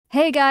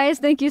Hey guys,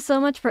 thank you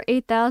so much for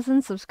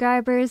 8,000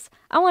 subscribers.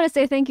 I want to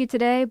say thank you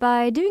today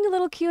by doing a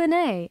little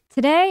Q&A.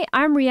 Today,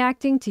 I'm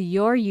reacting to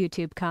your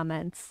YouTube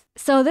comments.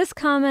 So this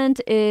comment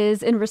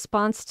is in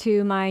response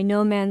to my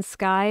No Man's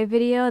Sky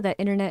video that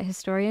Internet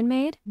Historian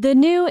made. The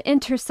new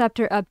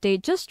Interceptor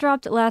update just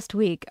dropped last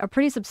week, a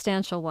pretty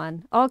substantial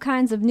one. All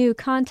kinds of new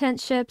content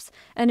ships,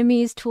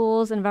 enemies,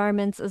 tools,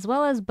 environments, as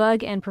well as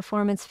bug and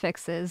performance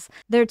fixes.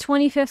 Their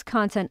 25th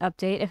content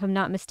update, if I'm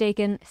not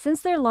mistaken,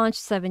 since their launch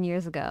 7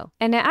 years ago.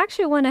 And I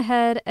actually went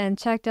ahead and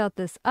checked out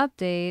this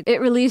update.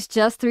 It released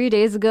just 3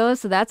 days ago,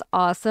 so that's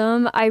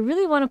awesome. I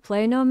really want to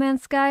play No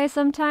Man's Sky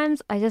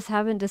sometimes. I just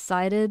haven't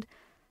decided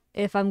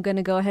if I'm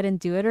gonna go ahead and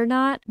do it or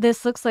not.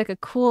 This looks like a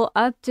cool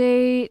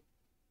update.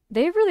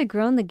 They've really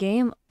grown the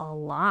game a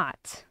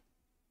lot.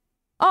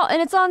 Oh,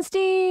 and it's on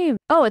Steam!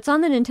 Oh, it's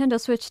on the Nintendo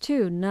Switch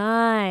too.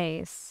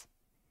 Nice.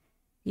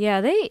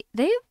 Yeah,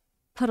 they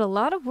put a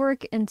lot of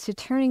work into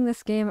turning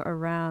this game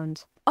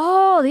around.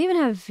 Oh, they even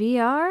have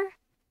VR?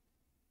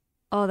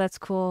 Oh, that's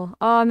cool.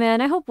 Oh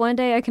man, I hope one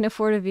day I can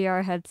afford a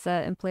VR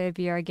headset and play a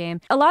VR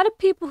game. A lot of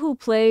people who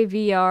play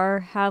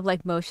VR have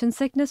like motion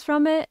sickness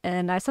from it,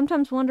 and I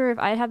sometimes wonder if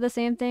I'd have the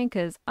same thing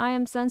because I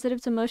am sensitive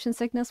to motion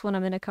sickness when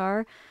I'm in a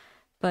car.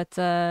 But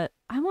I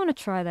want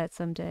to try that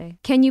someday.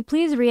 Can you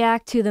please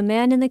react to The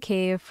Man in the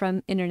Cave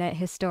from Internet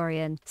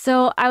Historian?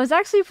 So I was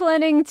actually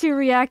planning to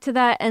react to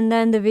that, and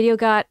then the video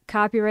got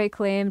copyright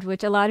claimed,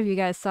 which a lot of you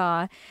guys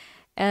saw.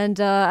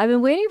 And I've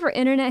been waiting for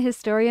Internet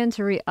Historian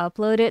to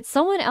re-upload it.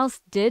 Someone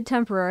else did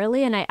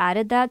temporarily, and I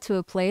added that to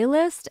a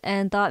playlist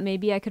and thought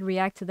maybe I could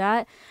react to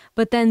that.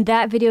 But then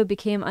that video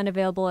became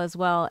unavailable as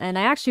well. And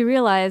I actually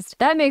realized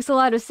that makes a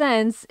lot of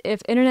sense.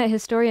 If Internet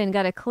Historian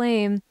got a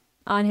claim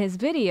on his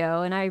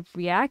video and I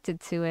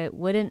reacted to it,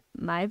 wouldn't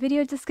my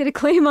video just get a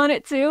claim on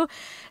it too?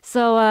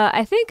 So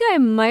I think I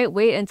might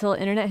wait until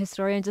Internet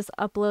Historian just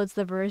uploads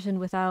the version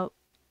without,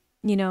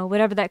 you know,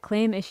 whatever that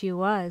claim issue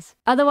was.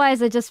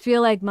 Otherwise, I just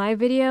feel like my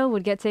video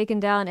would get taken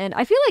down, and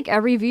I feel like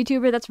every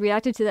VTuber that's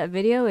reacted to that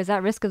video is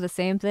at risk of the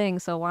same thing,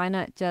 so why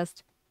not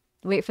just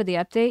wait for the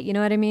update, you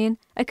know what I mean?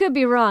 I could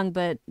be wrong,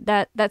 but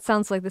that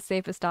sounds like the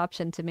safest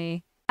option to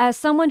me. As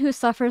someone who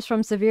suffers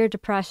from severe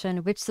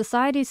depression, which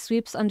society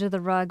sweeps under the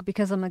rug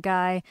because I'm a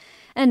guy,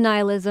 and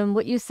nihilism,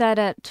 what you said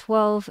at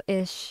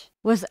 12-ish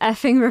was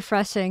effing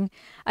refreshing.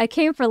 I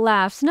came for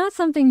laughs, not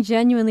something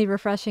genuinely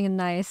refreshing and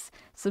nice.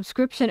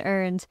 Subscription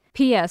earned.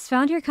 P.S.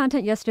 Found your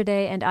content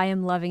yesterday and I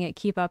am loving it.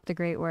 Keep up the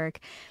great work.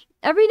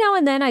 Every now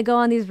and then I go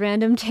on these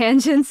random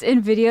tangents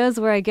in videos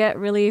where I get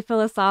really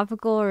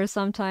philosophical or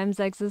sometimes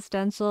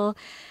existential,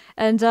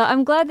 and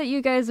I'm glad that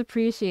you guys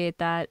appreciate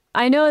that.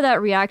 I know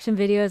that reaction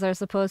videos are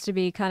supposed to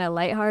be kind of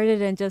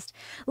lighthearted and just,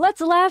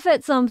 let's laugh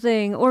at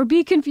something or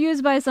be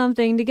confused by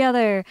something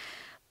together.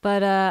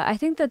 But I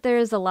think that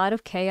there's a lot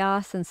of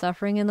chaos and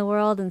suffering in the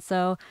world, and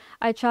so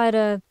I try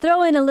to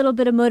throw in a little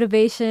bit of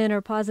motivation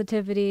or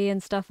positivity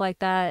and stuff like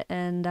that,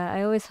 and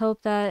I always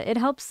hope that it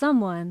helps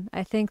someone.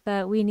 I think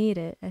that we need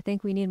it. I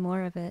think we need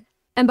more of it.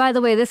 And by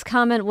the way, this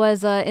comment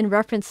was in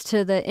reference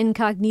to the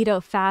incognito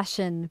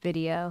fashion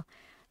video.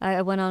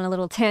 I went on a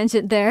little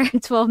tangent there,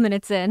 12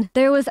 minutes in.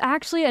 There was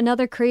actually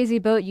another crazy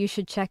boat you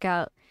should check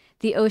out.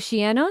 The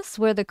Oceanos,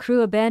 where the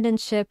crew abandoned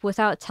ship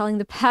without telling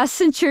the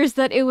passengers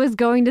that it was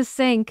going to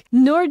sink,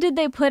 nor did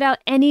they put out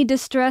any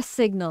distress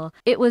signal.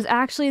 It was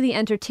actually the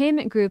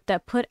entertainment group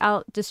that put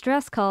out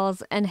distress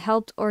calls and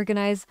helped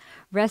organize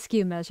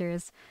rescue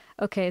measures.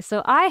 Okay,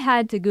 so I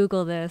had to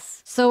Google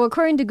this. So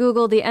according to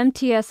Google, the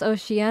MTS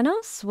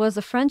Oceanos was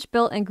a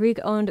French-built and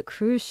Greek-owned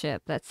cruise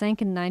ship that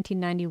sank in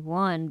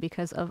 1991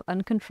 because of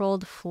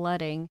uncontrolled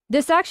flooding.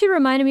 This actually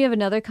reminded me of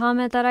another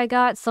comment that I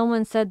got.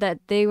 Someone said that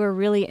they were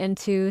really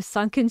into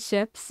sunken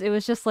ships. It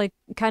was just like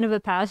kind of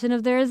a passion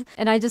of theirs.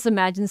 And I just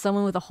imagined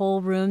someone with a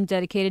whole room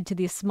dedicated to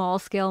these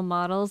small-scale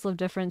models of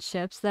different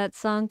ships that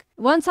sunk.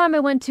 One time I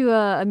went to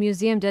a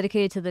museum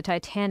dedicated to the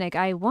Titanic.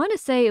 I want to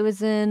say it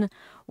was in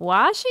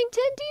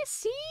Washington,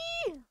 D.C.?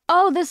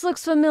 Oh, this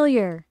looks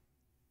familiar.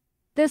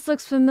 This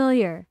looks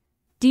familiar.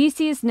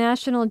 DC's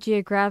National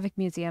Geographic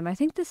Museum. I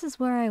think this is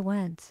where I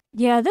went.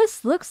 Yeah,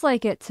 this looks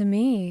like it to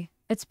me.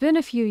 It's been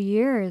a few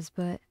years,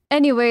 but...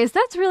 Anyways,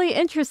 that's really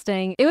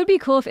interesting. It would be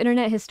cool if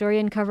Internet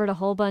Historian covered a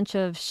whole bunch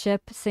of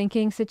ship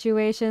sinking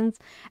situations.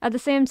 At the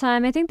same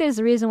time, I think there's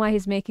a reason why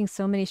he's making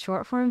so many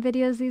short-form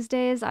videos these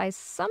days. I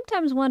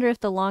sometimes wonder if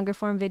the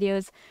longer-form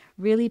videos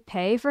really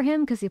pay for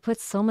him because he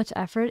puts so much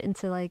effort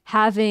into like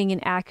having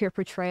an accurate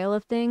portrayal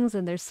of things,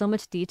 and there's so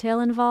much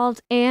detail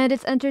involved, and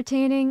it's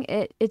entertaining.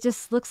 It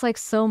just looks like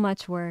so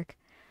much work.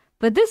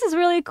 But this is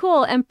really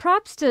cool, and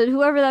props to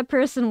whoever that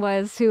person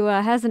was who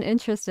has an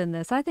interest in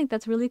this. I think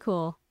that's really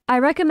cool. I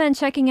recommend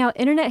checking out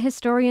Internet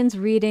Historian's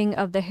reading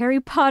of the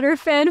Harry Potter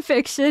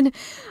fanfiction,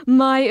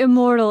 My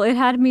Immortal. It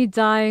had me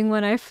dying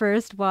when I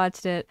first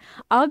watched it.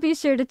 I'll be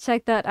sure to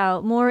check that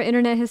out. More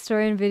Internet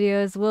Historian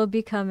videos will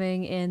be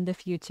coming in the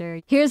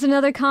future. Here's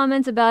another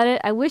comment about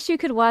it. I wish you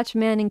could watch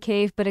Man in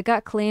Cave, but it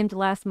got claimed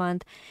last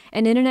month,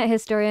 and Internet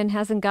Historian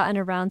hasn't gotten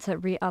around to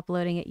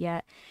re-uploading it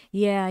yet.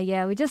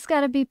 Yeah, we just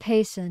gotta be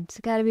patient.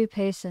 Gotta be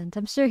patient.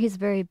 I'm sure he's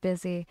very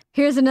busy.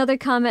 Here's another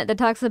comment that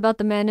talks about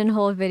the Man in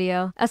Hole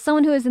video. As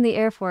someone who is in the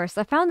Air Force,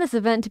 I found this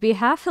event to be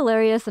half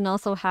hilarious and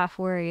also half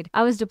worried.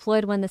 I was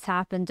deployed when this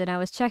happened, and I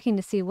was checking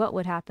to see what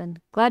would happen.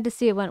 Glad to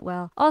see it went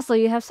well. Also,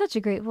 you have such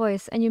a great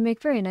voice, and you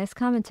make very nice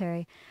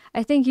commentary.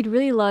 I think you'd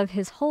really love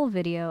his whole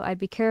video. I'd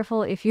be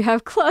careful if you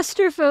have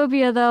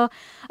claustrophobia, though.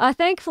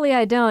 Thankfully,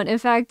 I don't. In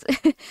fact,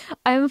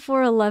 I'm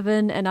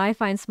 4'11", and I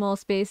find small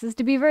spaces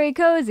to be very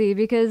cozy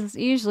because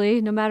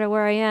usually, no matter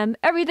where I am,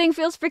 everything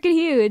feels freaking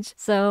huge.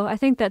 So I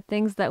think that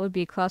things that would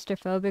be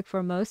claustrophobic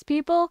for most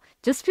people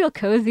just feel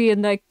cozy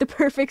and like the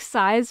perfect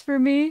size for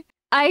me.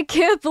 I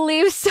can't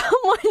believe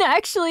someone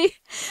actually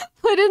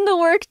put in the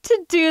work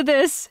to do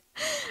this.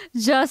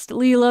 Just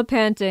Lila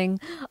panting.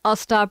 I'll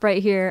stop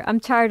right here. I'm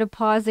tired of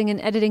pausing and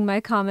editing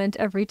my comment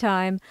every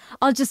time.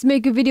 I'll just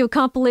make a video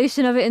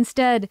compilation of it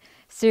instead.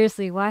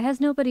 Seriously, why has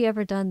nobody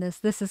ever done this?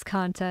 This is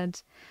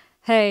content.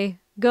 Hey,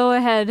 go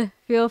ahead.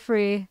 Feel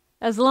free.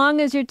 As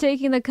long as you're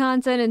taking the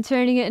content and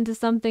turning it into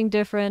something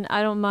different,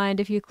 I don't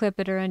mind if you clip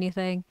it or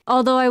anything.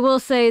 Although I will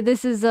say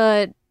this is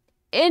a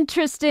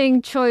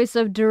interesting choice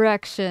of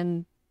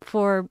direction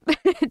for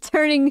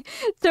turning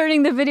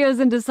the videos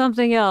into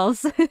something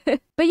else. But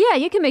yeah,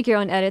 you can make your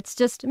own edits.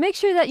 Just make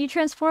sure that you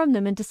transform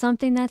them into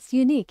something that's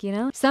unique, you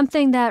know?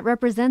 Something that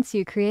represents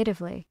you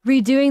creatively.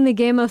 Redoing the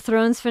Game of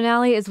Thrones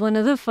finale is one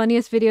of the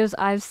funniest videos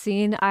I've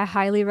seen. I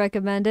highly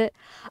recommend it.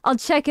 I'll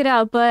check it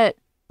out, but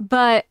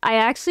I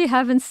actually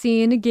haven't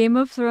seen Game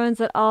of Thrones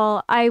at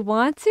all. I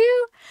want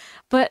to,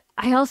 but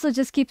I also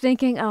just keep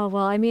thinking, oh,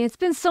 well, I mean, it's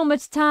been so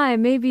much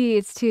time. Maybe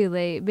it's too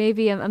late.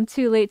 Maybe I'm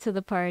too late to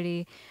the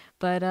party.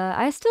 But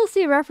I still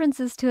see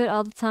references to it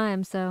all the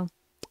time, so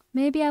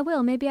maybe I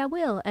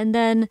will. And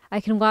then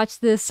I can watch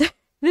this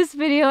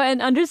video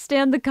and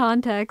understand the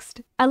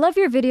context. I love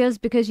your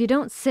videos because you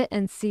don't sit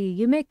and see.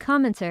 You make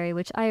commentary,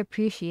 which I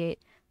appreciate.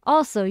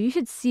 Also, you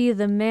should see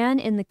The Man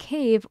in the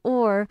Cave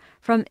or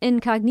from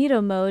Incognito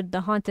Mode,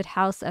 the Haunted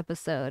House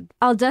episode.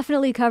 I'll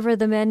definitely cover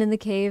The Man in the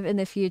Cave in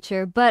the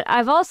future, but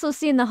I've also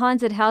seen the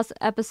Haunted House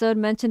episode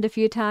mentioned a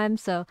few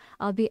times, so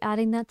I'll be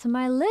adding that to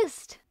my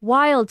list.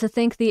 Wild to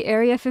think the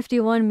Area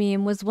 51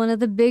 meme was one of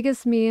the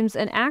biggest memes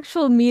and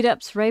actual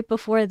meetups right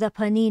before the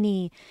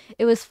Panini.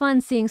 It was fun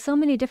seeing so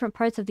many different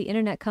parts of the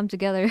internet come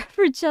together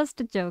for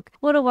just a joke.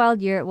 What a wild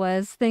year it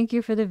was. Thank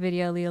you for the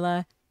video,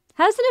 Lila.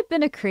 Hasn't it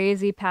been a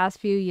crazy past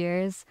few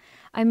years?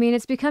 I mean,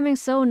 it's becoming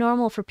so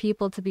normal for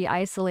people to be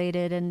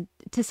isolated and,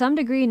 to some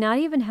degree, not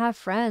even have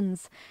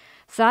friends.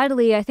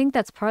 Sadly, I think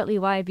that's partly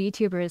why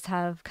VTubers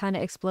have kind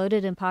of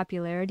exploded in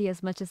popularity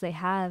as much as they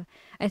have.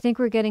 I think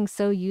we're getting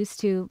so used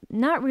to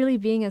not really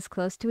being as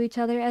close to each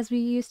other as we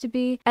used to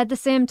be. At the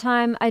same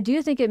time, I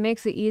do think it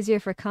makes it easier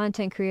for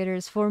content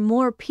creators, for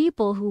more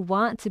people who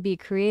want to be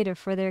creative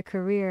for their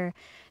career,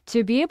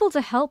 to be able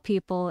to help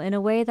people in a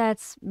way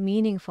that's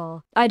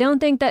meaningful. I don't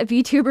think that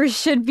VTubers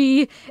should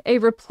be a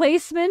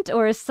replacement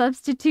or a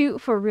substitute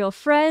for real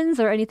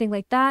friends or anything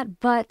like that,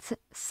 but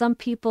some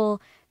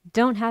people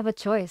don't have a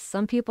choice.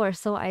 Some people are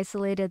so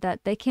isolated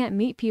that they can't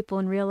meet people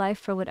in real life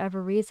for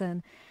whatever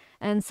reason,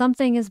 and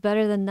something is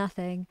better than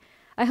nothing.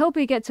 I hope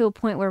we get to a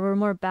point where we're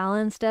more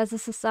balanced as a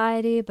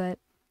society, but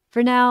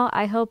for now,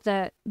 I hope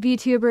that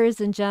VTubers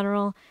in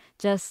general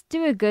just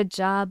do a good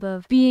job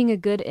of being a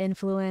good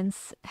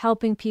influence,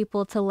 helping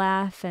people to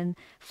laugh and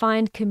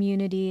find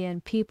community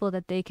and people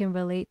that they can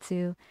relate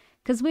to,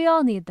 because we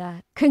all need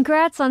that.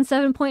 Congrats on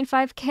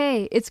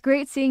 7.5K! It's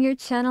great seeing your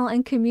channel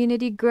and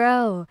community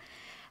grow.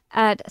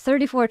 At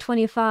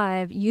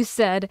 3425, you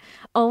said,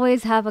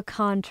 always have a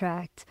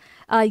contract.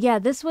 Yeah,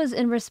 this was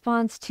in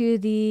response to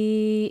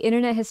the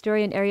Internet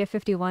Historian Area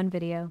 51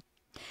 video.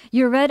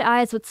 Your red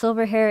eyes with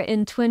silver hair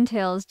in Twin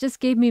Tails just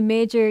gave me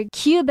major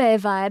Kyubey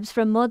vibes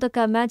from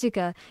Madoka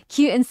Magica.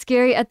 Cute and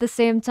scary at the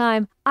same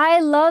time.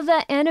 I love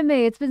that anime.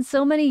 It's been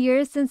so many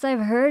years since I've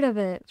heard of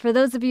it. For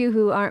those of you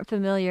who aren't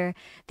familiar,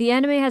 the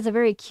anime has a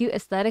very cute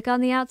aesthetic on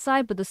the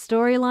outside, but the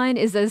storyline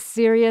is as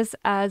serious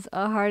as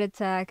a heart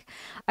attack.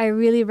 I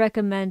really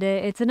recommend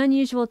it. It's an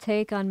unusual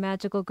take on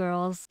magical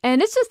girls,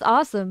 and it's just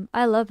awesome.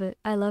 I love it.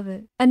 I love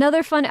it.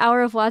 Another fun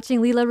hour of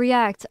watching Lila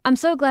react. I'm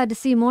so glad to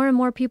see more and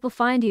more people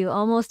find you.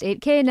 Almost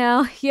 8K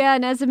now. Yeah,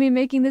 and as of me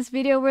making this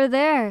video, we're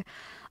there.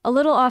 A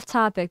little off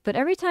topic, but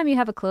every time you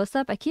have a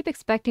close-up, I keep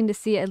expecting to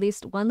see at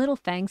least one little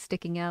fang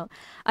sticking out.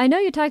 I know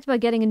you talked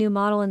about getting a new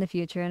model in the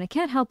future, and I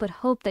can't help but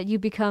hope that you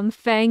become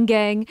Fang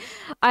Gang,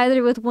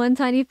 either with one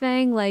tiny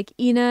fang like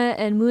Ina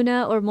and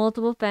Muna, or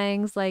multiple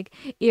fangs like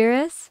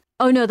Iris.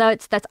 Oh no,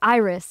 that's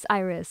Iris.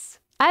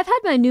 I've had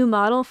my new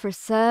model for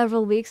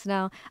several weeks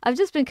now. I've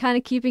just been kind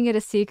of keeping it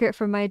a secret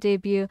for my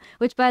debut,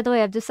 which by the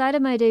way, I've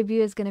decided my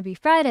debut is going to be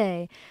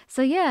Friday.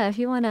 So yeah, if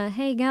you want to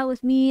hang out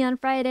with me on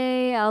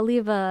Friday, I'll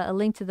leave a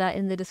link to that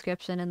in the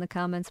description in the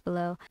comments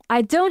below.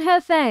 I don't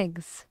have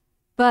fangs,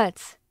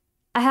 but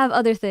I have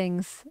other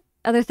things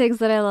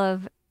that I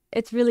love.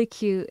 It's really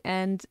cute,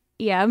 and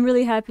yeah, I'm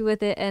really happy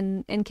with it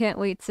and can't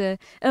wait to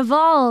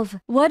evolve.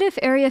 What if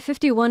Area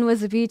 51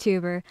 was a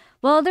VTuber?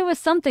 Well, there was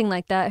something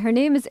like that. Her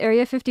name is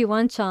Area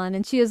 51-chan,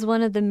 and she is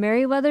one of the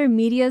Merryweather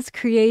Media's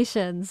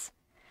creations.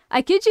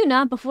 I kid you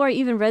not, before I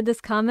even read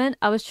this comment,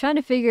 I was trying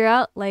to figure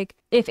out, like,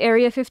 if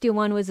Area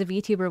 51 was a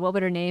VTuber, what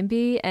would her name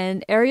be?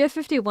 And Area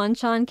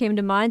 51-chan came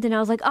to mind, and I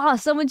was like, oh,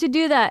 someone should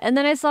do that. And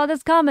then I saw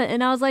this comment,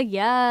 and I was like,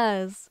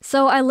 yes.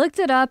 So I looked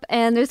it up,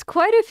 and there's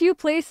quite a few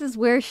places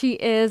where she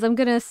is. I'm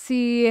gonna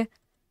see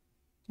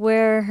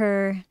where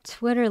her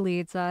Twitter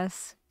leads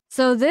us.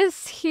 So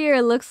this here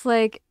looks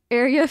like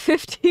Area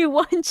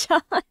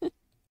 51-chan.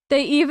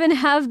 They even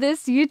have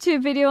this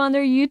YouTube video on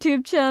their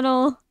YouTube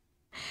channel.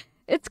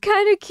 It's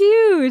kind of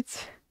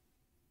cute.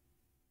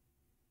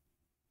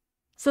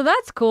 So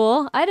that's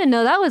cool. I didn't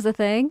know that was a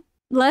thing.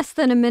 Less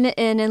than a minute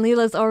in and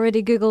Lila's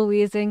already giggle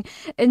wheezing.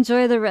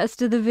 Enjoy the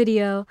rest of the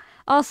video.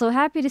 Also,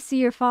 happy to see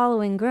your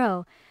following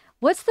grow.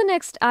 What's the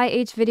next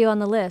IH video on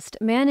the list?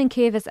 Man in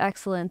Cave is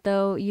excellent,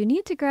 though you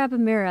need to grab a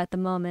mirror at the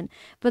moment,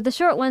 but the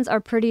short ones are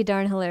pretty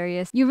darn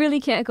hilarious. You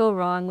really can't go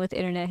wrong with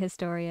Internet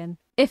Historian.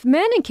 If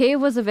Man in Cave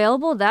was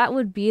available, that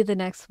would be the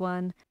next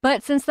one.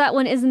 But since that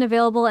one isn't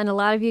available and a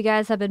lot of you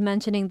guys have been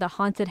mentioning the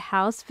haunted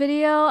house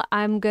video,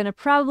 I'm gonna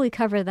probably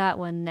cover that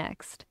one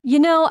next. You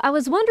know, I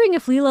was wondering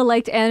if Lila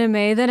liked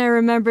anime, then I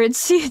remembered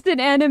she's an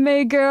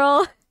anime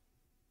girl.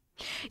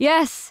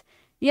 Yes,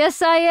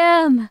 I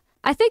am.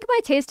 I think my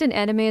taste in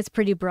anime is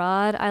pretty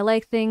broad. I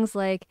like things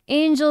like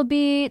Angel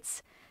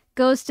Beats,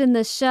 Ghost in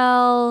the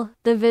Shell,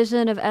 The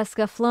Vision of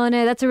Escaflowne.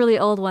 That's a really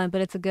old one,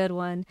 but it's a good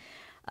one.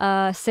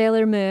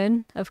 Sailor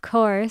Moon, of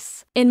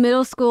course. In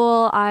middle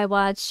school, I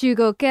watched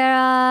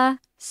Shugokera,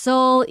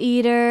 Soul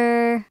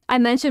Eater. I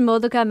mentioned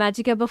Madoka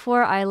Magica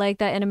before. I like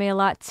that anime a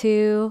lot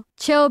too.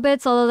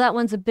 Chobits, although that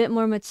one's a bit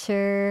more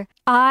mature.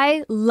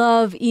 I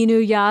love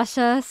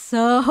Inuyasha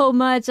so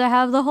much. I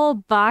have the whole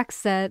box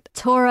set.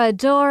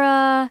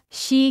 Toradora,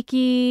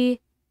 Shiki.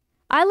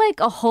 I like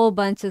a whole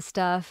bunch of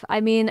stuff.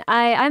 I mean,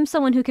 I'm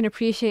someone who can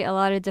appreciate a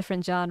lot of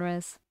different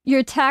genres.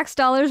 Your tax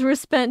dollars were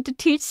spent to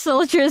teach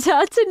soldiers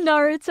how to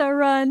Naruto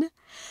run.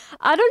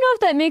 I don't know if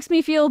that makes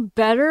me feel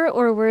better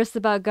or worse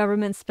about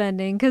government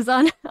spending, because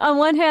on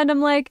one hand, I'm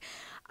like,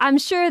 I'm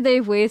sure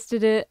they've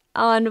wasted it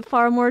on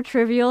far more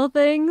trivial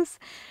things.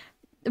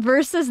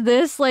 Versus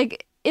this,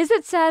 like, is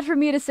it sad for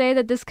me to say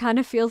that this kind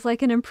of feels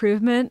like an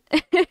improvement?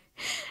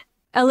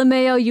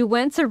 LMAO, you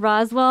went to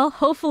Roswell,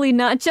 hopefully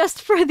not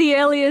just for the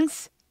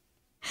aliens.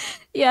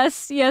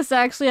 Yes,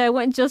 actually, I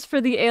went just for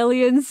the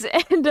aliens,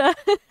 and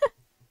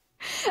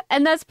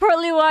that's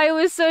partly why it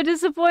was so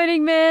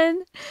disappointing,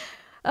 man.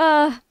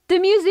 The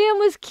museum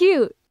was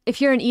cute. If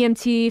you're an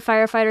EMT,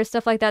 firefighter,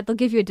 stuff like that, they'll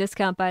give you a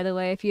discount, by the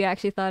way, if you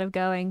actually thought of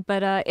going.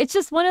 But it's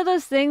just one of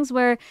those things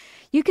where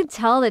you can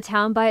tell the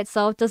town by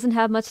itself doesn't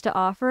have much to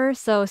offer.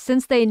 So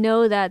since they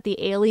know that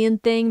the alien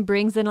thing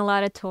brings in a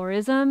lot of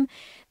tourism,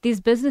 these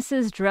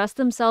businesses dress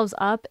themselves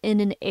up in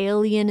an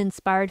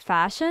alien-inspired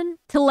fashion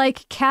to,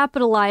 like,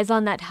 capitalize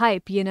on that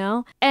hype, you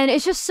know? And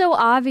it's just so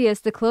obvious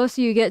the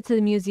closer you get to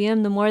the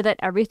museum, the more that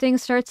everything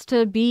starts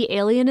to be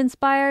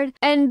alien-inspired.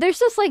 And there's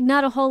just, like,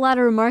 not a whole lot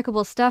of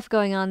remarkable stuff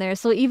going on there.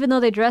 So even though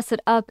they dress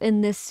it up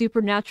in this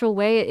supernatural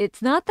way,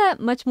 it's not that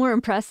much more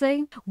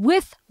impressive.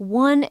 With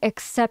one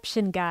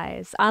exception,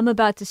 guys. I'm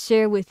about to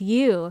share with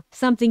you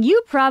something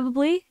you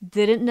probably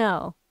didn't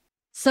know.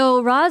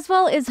 So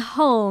Roswell is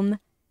home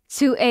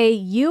to a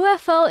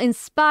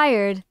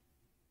UFO-inspired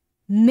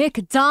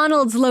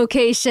McDonald's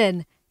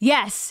location.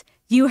 Yes,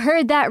 you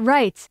heard that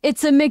right.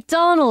 It's a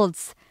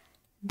McDonald's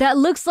that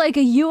looks like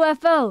a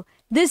UFO.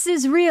 This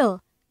is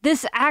real.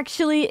 This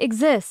actually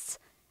exists.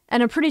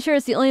 And I'm pretty sure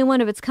it's the only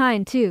one of its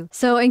kind, too.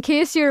 So in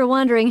case you're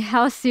wondering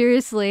how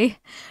seriously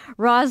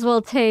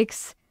Roswell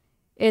takes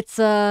its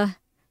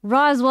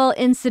Roswell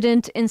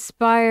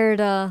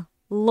incident-inspired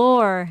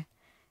lore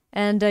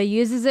and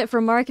uses it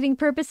for marketing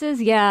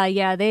purposes,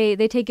 yeah, they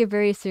take it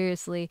very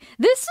seriously.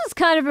 This is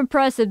kind of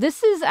impressive.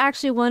 This is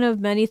actually one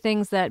of many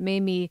things that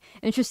made me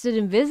interested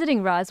in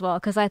visiting Roswell,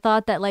 because I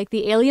thought that, like,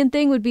 the alien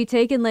thing would be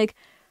taken, like,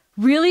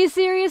 really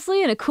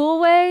seriously in a cool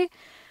way.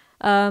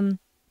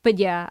 But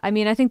yeah, I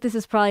mean, I think this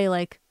is probably,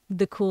 like,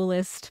 the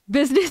coolest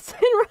business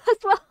in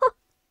Roswell.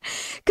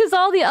 Because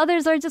all the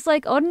others are just,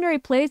 like, ordinary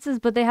places,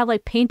 but they have,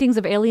 like, paintings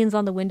of aliens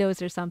on the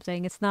windows or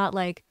something. It's not,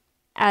 like,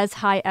 as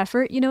high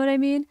effort, you know what I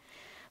mean?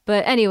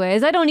 But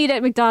anyways, I don't eat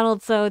at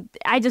McDonald's, so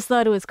I just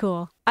thought it was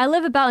cool. I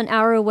live about an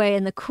hour away,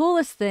 and the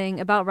coolest thing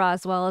about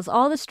Roswell is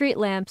all the street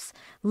lamps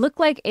look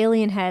like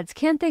alien heads.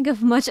 Can't think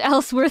of much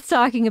else worth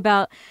talking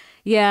about.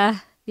 Yeah,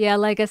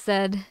 like I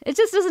said, it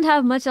just doesn't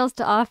have much else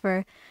to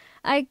offer.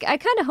 I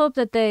kind of hope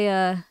that they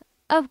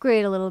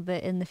upgrade a little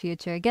bit in the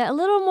future, get a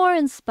little more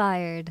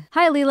inspired.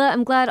 Hi Lila,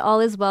 I'm glad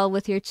all is well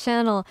with your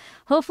channel.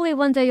 Hopefully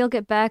one day you'll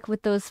get back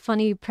with those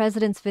funny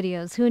presidents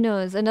videos. Who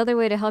knows? Another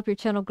way to help your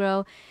channel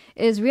grow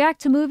is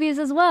react to movies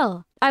as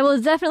well. I will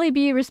definitely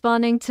be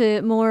responding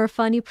to more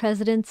funny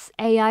presidents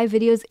AI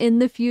videos in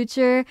the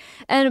future.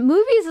 And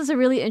movies is a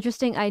really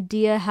interesting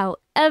idea,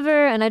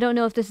 however, and I don't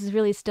know if this is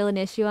really still an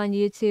issue on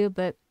YouTube,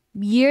 but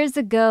years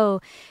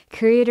ago,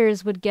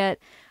 creators would get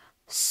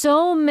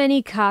so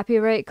many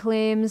copyright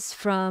claims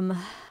from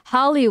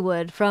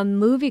Hollywood, from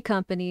movie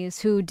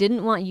companies who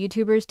didn't want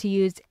YouTubers to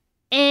use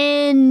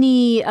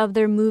any of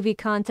their movie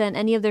content,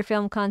 any of their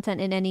film content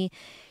in any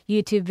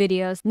YouTube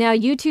videos. Now,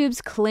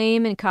 YouTube's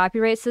claim and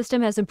copyright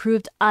system has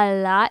improved a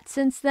lot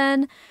since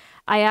then.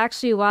 I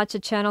actually watch a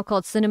channel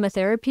called Cinema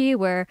Therapy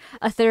where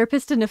a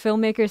therapist and a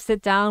filmmaker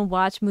sit down,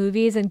 watch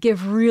movies, and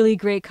give really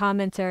great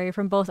commentary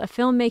from both a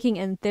filmmaking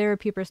and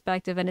therapy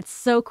perspective, and it's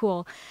so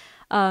cool.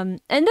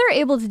 And they're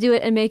able to do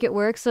it and make it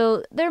work,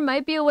 so there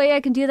might be a way I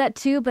can do that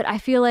too, but I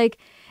feel like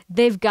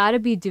they've got to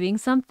be doing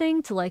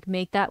something to like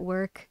make that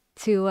work,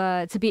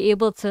 to be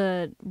able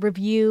to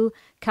review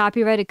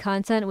copyrighted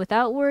content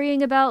without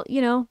worrying about,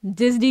 you know,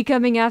 Disney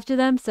coming after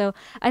them. So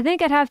I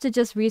think I'd have to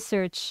just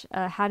research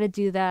how to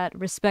do that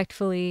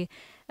respectfully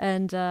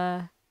and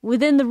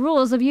within the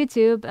rules of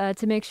YouTube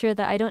to make sure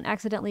that I don't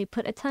accidentally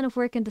put a ton of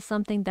work into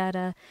something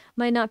that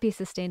might not be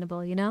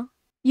sustainable, you know?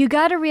 You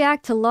gotta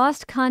react to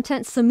lost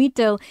content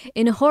Sumito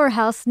in Horror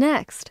House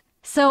next.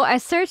 So I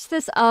searched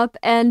this up,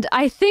 and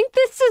I think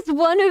this is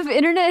one of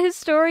Internet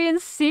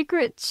Historian's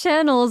secret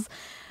channels.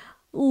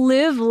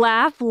 Live,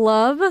 laugh,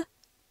 love.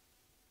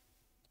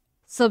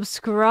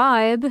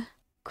 Subscribe.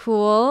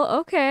 Cool.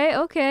 Okay,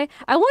 okay.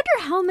 I wonder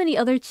how many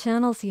other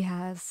channels he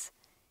has.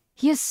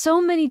 He has so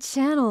many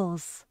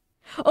channels.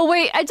 Oh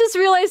wait, I just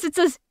realized it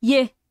says,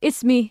 yeah,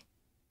 it's me.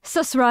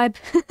 Subscribe.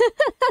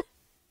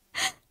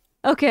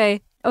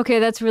 Okay. Okay,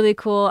 that's really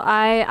cool.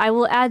 I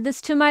will add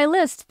this to my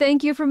list.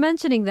 Thank you for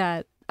mentioning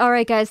that.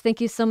 Alright guys, thank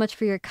you so much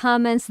for your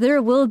comments.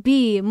 There will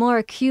be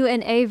more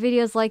Q&A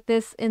videos like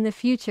this in the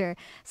future.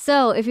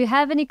 So if you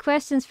have any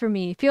questions for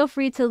me, feel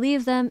free to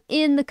leave them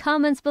in the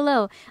comments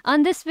below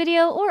on this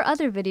video or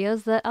other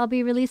videos that I'll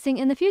be releasing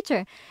in the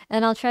future.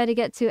 And I'll try to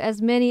get to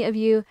as many of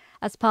you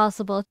as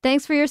possible.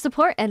 Thanks for your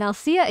support, and I'll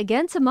see you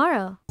again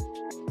tomorrow.